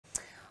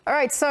All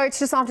right, so it's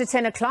just after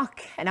 10 o'clock,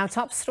 and our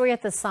top story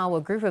at this hour,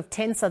 a group of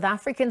 10 South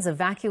Africans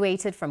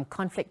evacuated from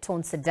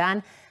conflict-torn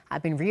Sudan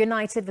have been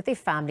reunited with their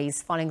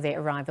families following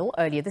their arrival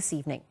earlier this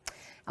evening.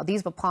 Now,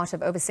 these were part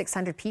of over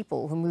 600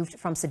 people who moved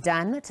from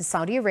Sudan to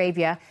Saudi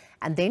Arabia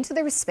and then to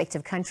their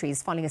respective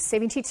countries following a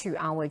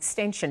 72-hour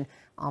extension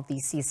of the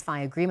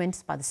ceasefire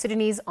agreement by the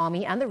Sudanese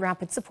army and the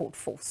Rapid Support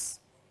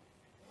Force.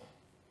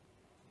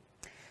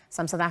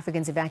 Some South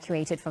Africans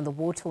evacuated from the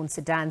war-torn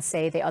Sudan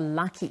say they are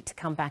lucky to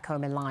come back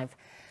home alive.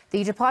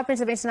 The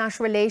Department of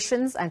International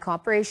Relations and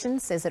Cooperation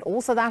says that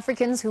all South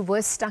Africans who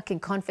were stuck in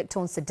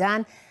conflict-torn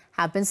Sudan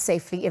have been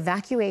safely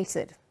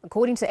evacuated.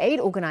 According to aid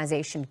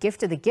organization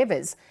Gift of the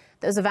Givers,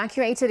 those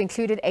evacuated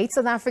included 8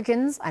 South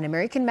Africans, an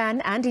American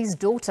man and his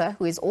daughter,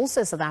 who is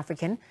also South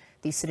African.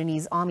 The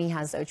Sudanese army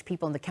has urged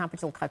people in the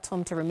capital,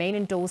 Khartoum, to remain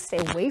indoors, stay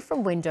away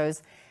from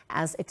windows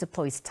as it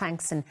deploys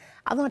tanks and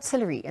other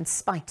artillery in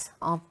spite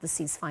of the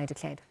ceasefire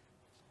declared.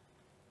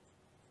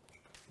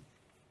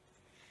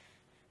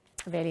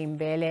 Veli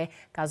Mbele,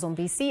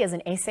 kaSompisi is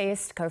an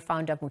essayist,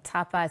 co-founder of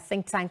Mutapa, a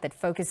think tank that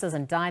focuses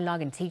on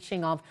dialogue and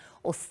teaching of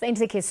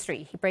authentic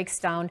history. He breaks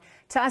down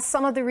to us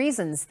some of the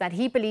reasons that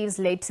he believes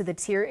led to the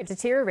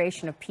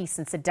deterioration of peace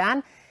in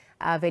Sudan.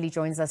 Veli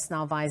joins us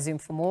now via Zoom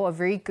for more. A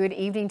very good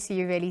evening to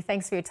you, Veli.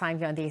 Thanks for your time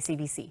here on the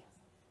SABC.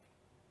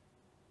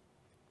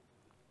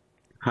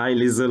 Hi,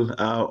 Lizel.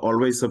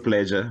 Always a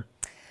pleasure.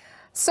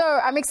 So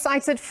I'm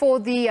excited for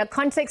the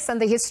context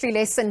and the history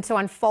lesson to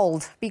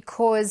unfold,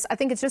 because I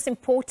think it's just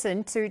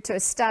important to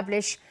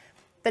establish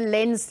the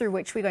lens through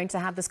which we're going to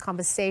have this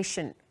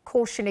conversation.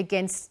 Caution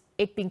against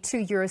it being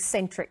too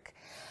Eurocentric.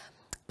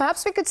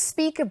 Perhaps we could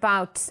speak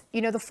about,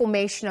 the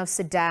formation of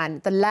Sudan,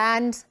 the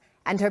land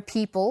and her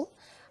people.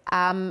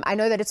 I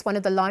know that it's one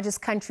of the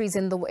largest countries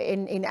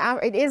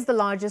it is the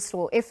largest,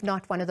 or if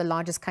not one of the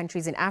largest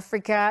countries in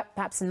Africa,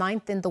 perhaps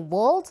 9th in the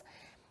world.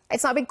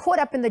 It's now been caught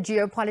up in the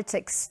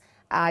geopolitics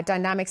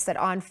dynamics that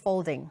are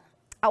unfolding.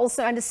 I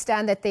also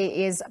understand that there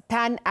is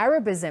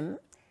pan-Arabism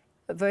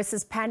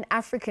versus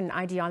pan-African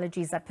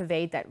ideologies that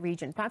pervade that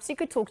region. Perhaps you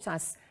could talk to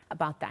us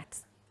about that.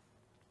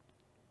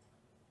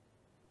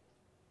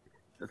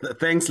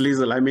 Thanks,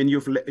 Lizel. I mean,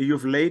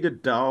 you've laid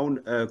it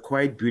down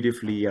quite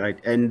beautifully, right?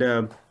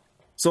 And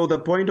so the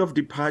point of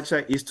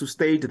departure is to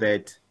state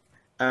that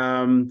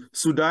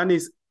Sudan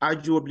is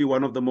arguably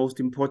one of the most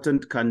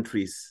important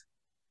countries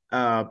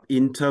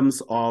in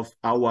terms of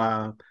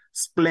our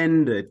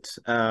splendid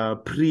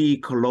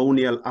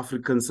pre-colonial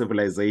African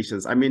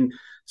civilizations. I mean,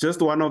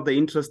 just one of the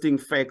interesting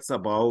facts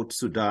about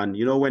Sudan,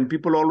 when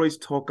people always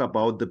talk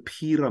about the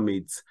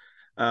pyramids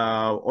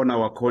on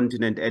our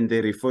continent and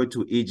they refer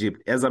to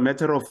Egypt, as a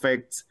matter of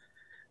fact,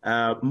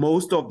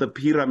 most of the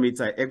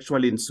pyramids are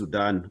actually in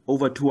Sudan.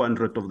 Over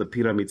 200 of the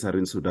pyramids are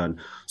in Sudan.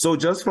 So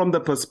just from the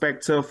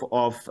perspective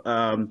of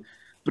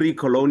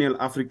pre-colonial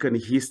African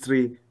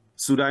history,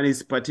 Sudan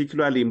is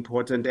particularly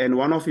important, and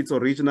one of its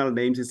original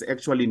names is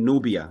actually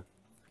Nubia,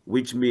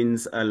 which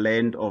means a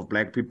land of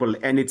black people,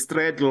 and it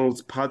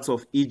straddles parts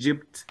of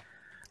Egypt,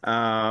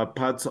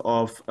 parts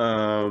of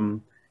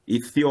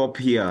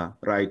Ethiopia,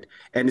 right?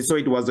 And so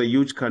it was a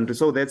huge country.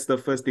 So that's the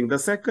first thing. The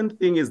second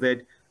thing is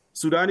that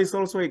Sudan is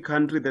also a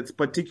country that's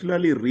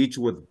particularly rich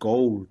with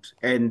gold,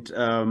 and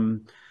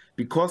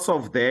because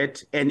of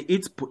that and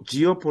its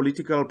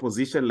geopolitical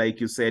position, like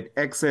you said,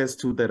 access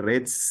to the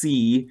Red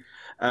Sea,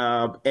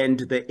 and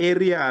the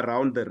area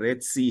around the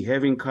Red Sea,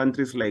 having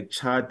countries like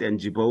Chad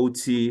and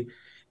Djibouti,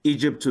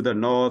 Egypt to the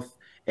north,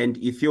 and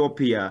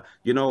Ethiopia,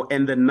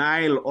 and the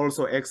Nile,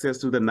 also access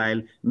to the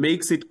Nile,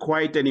 makes it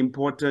quite an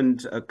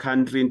important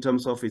country in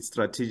terms of its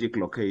strategic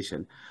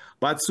location.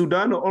 But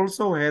Sudan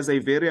also has a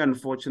very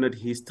unfortunate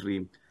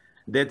history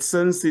that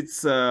since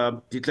its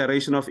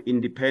declaration of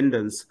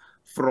independence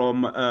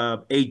from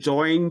a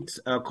joint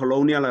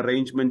colonial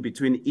arrangement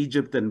between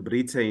Egypt and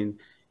Britain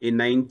in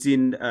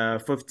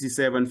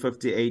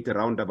 1957-58,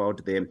 around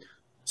about there,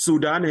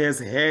 Sudan has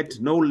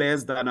had no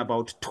less than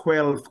about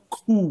 12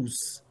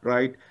 coups,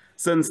 right,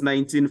 since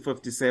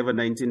 1957,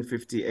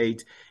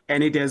 1958,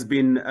 and it has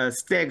been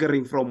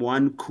staggering from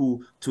one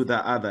coup to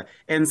the other.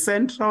 And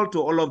central to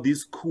all of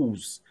these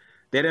coups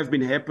that have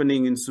been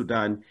happening in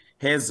Sudan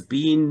has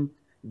been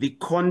the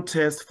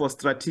contest for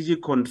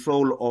strategic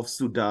control of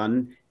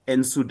Sudan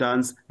and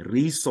Sudan's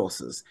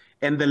resources.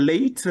 And the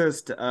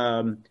latest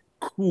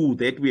coup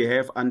that we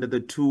have under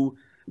the two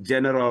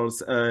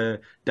generals,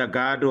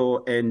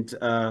 Dagado and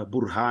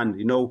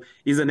Burhan,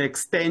 is an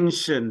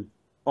extension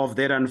of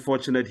that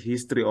unfortunate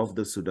history of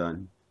the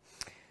Sudan.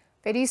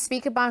 But you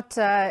speak about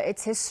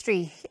its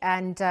history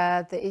and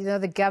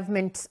the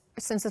government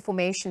since the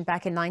formation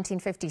back in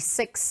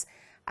 1956,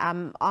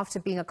 after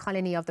being a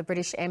colony of the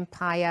British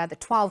Empire, the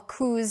 12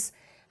 coups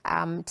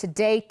to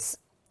date.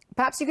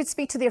 Perhaps you could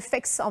speak to the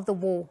effects of the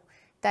war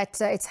that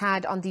it's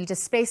had on the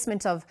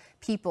displacement of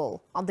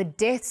people, on the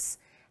deaths,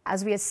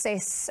 as we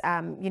assess,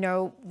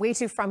 where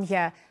to from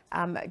here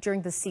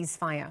during the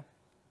ceasefire.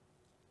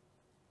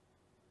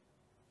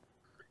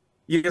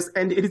 Yes,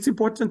 and it's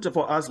important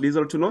for us,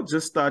 Lizel, to not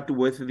just start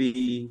with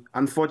the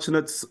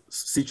unfortunate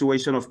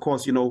situation. Of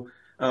course,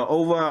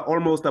 over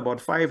almost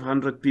about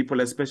 500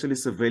 people, especially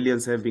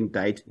civilians, having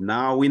died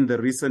now in the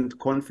recent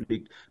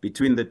conflict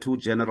between the two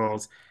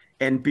generals,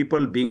 and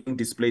people being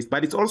displaced.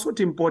 But it's also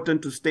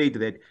important to state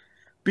that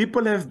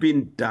people have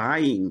been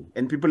dying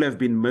and people have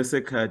been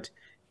massacred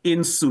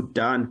in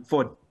Sudan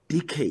for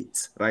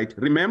decades, right?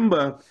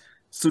 Remember,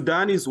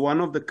 Sudan is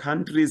one of the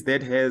countries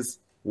that has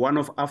one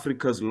of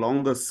Africa's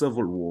longest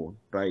civil war,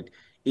 right?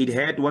 It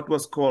had what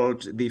was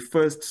called the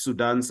First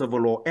Sudan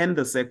Civil War and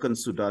the Second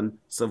Sudan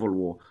Civil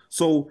War.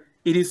 So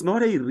it is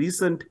not a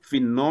recent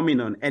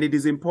phenomenon, and it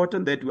is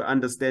important that we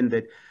understand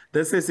that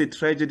this is a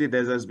tragedy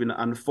that has been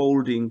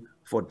unfolding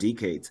for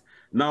decades.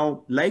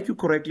 Now, like you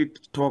correctly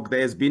talk,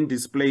 there has been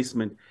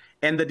displacement,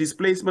 and the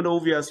displacement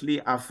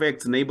obviously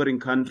affects neighboring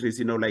countries,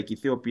 you know, like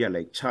Ethiopia,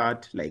 like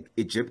Chad, like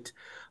Egypt.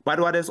 But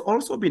what has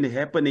also been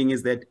happening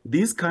is that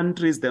these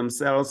countries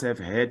themselves have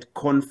had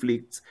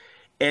conflicts,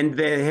 and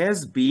there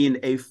has been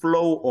a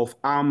flow of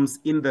arms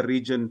in the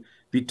region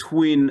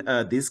between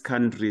these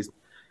countries.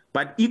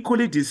 But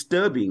equally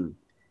disturbing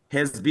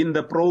has been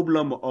the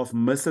problem of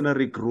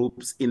mercenary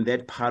groups in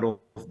that part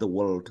of the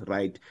world,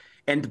 right?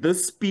 And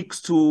this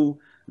speaks to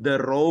the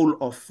role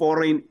of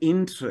foreign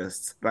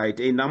interests, right?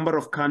 A number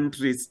of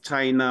countries,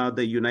 China,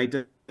 the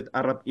United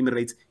Arab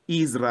Emirates,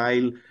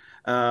 Israel,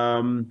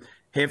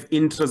 have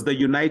interest. The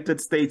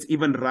United States,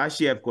 even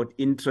Russia have got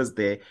interest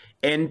there.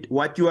 And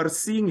what you are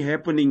seeing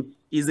happening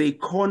is a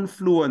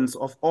confluence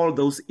of all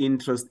those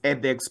interests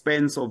at the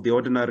expense of the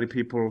ordinary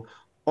people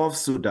of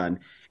Sudan.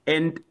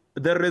 And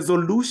the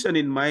resolution,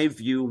 in my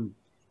view,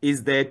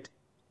 is that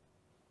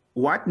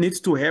what needs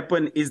to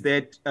happen is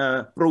that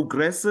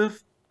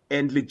progressive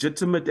and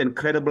legitimate and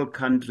credible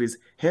countries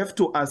have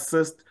to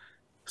assist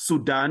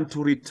Sudan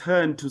to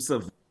return to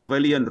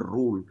civilian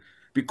rule,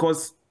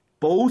 because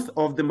both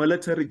of the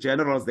military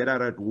generals that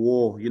are at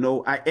war, you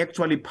know, are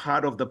actually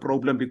part of the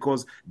problem,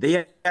 because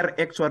they are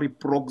actually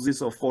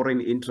proxies of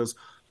foreign interests.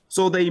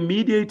 So the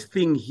immediate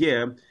thing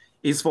here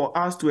is for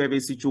us to have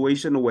a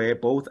situation where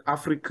both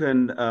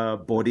African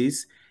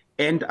bodies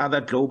and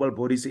other global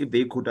bodies, if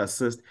they could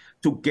assist,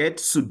 to get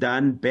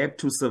Sudan back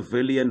to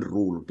civilian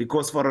rule.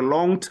 Because for a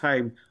long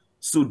time,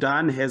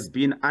 Sudan has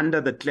been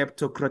under the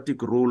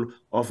kleptocratic rule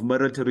of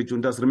military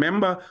juntas.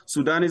 Remember,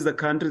 Sudan is the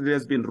country that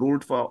has been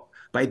ruled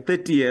by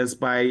 30 years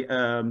by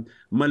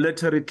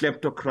military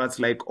kleptocrats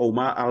like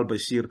Omar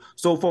al-Bashir.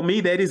 So for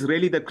me, that is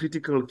really the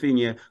critical thing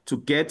here, to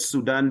get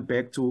Sudan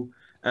back to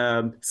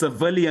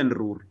civilian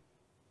rule.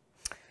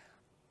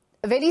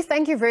 Veli,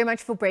 thank you very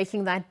much for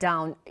breaking that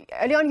down.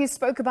 Early on, you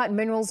spoke about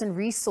minerals and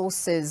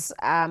resources.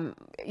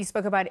 You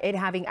spoke about it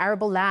having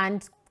arable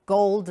land,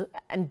 gold,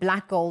 and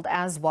black gold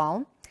as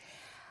well.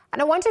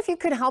 And I wonder if you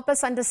could help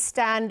us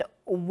understand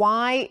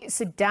why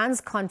Sudan's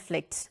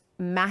conflict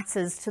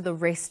matters to the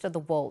rest of the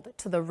world,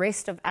 to the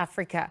rest of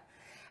Africa.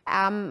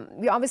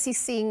 We're obviously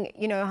seeing,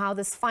 you know, how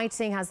this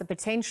fighting has the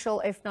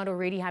potential, if not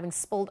already having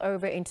spilled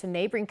over into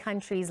neighboring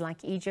countries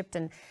like Egypt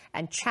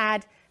and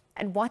Chad,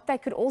 and what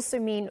that could also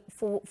mean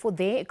for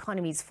their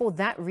economies, for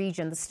that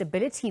region, the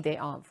stability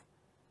thereof.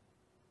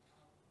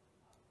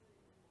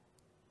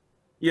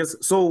 Yes,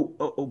 so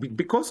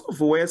because of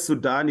where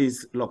Sudan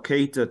is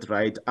located,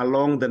 right,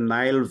 along the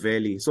Nile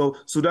Valley. So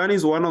Sudan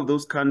is one of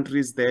those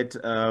countries that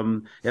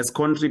has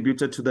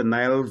contributed to the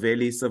Nile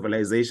Valley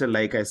civilization,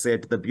 like I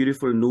said, the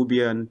beautiful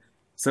Nubian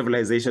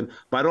civilization.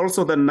 But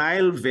also the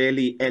Nile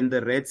Valley and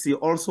the Red Sea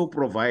also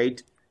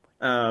provide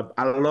a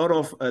lot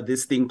of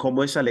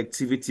commercial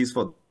activities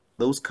for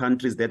those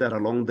countries that are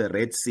along the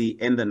Red Sea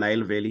and the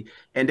Nile Valley.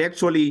 And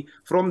actually,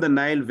 from the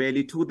Nile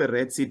Valley to the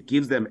Red Sea, it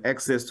gives them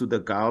access to the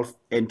Gulf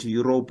and to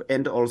Europe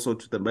and also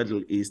to the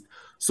Middle East.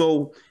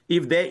 So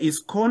if there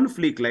is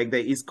conflict, like there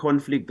is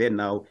conflict there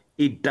now,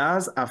 it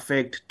does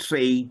affect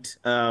trade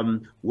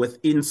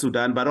within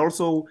Sudan, but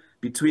also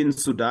between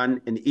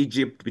Sudan and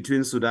Egypt,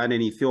 between Sudan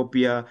and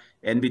Ethiopia,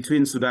 and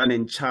between Sudan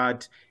and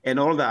Chad, and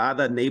all the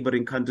other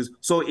neighboring countries.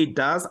 So it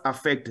does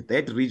affect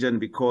that region,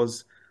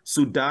 because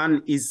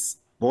Sudan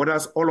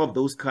borders all of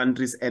those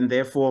countries, and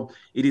therefore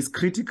it is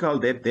critical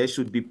that there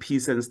should be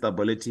peace and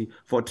stability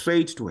for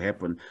trade to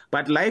happen.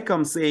 But like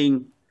I'm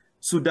saying,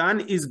 Sudan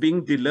is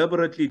being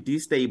deliberately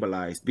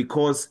destabilized,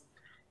 because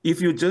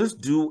if you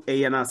just do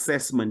an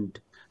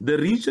assessment, the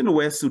region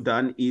where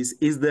Sudan is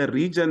the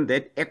region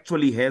that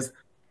actually has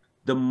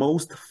the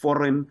most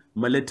foreign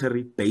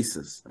military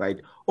bases, right?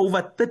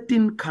 Over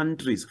 13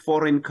 countries,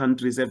 foreign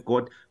countries, have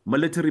got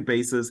military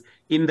bases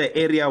in the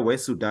area where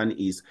Sudan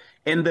is.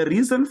 And the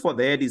reason for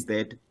that is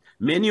that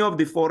many of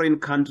the foreign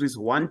countries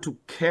want to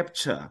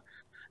capture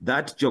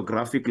that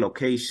geographic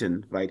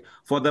location, right,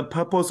 for the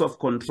purpose of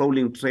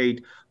controlling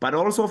trade, but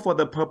also for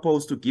the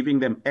purpose to giving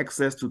them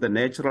access to the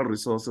natural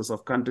resources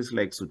of countries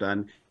like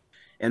Sudan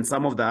and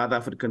some of the other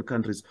African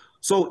countries.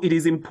 So it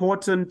is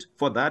important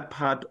for that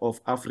part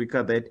of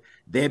Africa that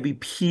there be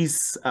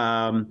peace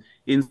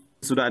in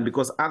Sudan,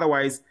 because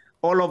otherwise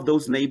all of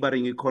those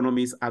neighboring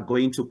economies are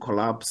going to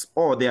collapse,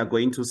 or they are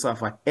going to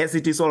suffer, as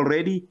it is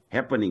already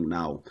happening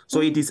now.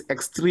 So it is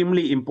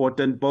extremely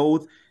important,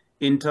 both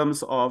in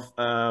terms of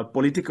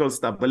political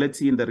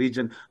stability in the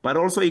region, but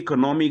also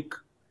economic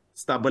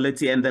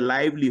stability and the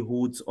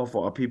livelihoods of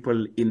our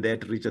people in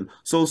that region.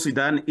 So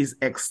Sudan is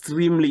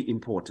extremely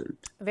important.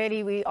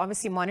 Veli, we're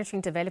obviously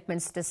monitoring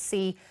developments to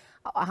see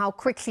how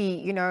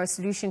quickly, a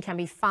solution can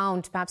be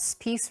found, perhaps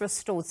peace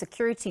restored,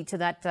 security to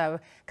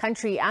that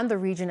country and the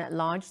region at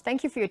large.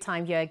 Thank you for your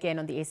time here again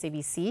on the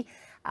SABC.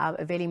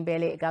 Veli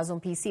Mbele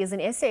kaSompisi is an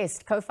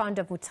essayist,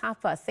 co-founder of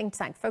Mutapa, a think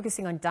tank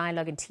focusing on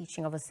dialogue and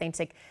teaching of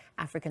authentic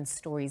African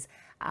stories.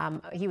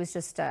 He was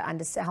just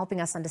helping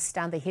us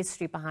understand the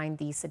history behind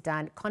the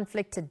Sudan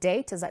conflict to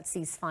date, as that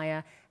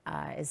ceasefire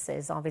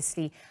is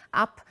obviously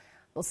up.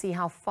 We'll see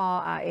how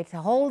far it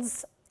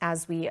holds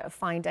as we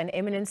find an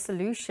imminent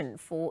solution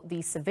for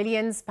the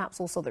civilians, perhaps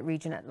also the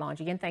region at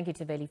large. Again, thank you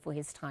to Veli for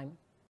his time.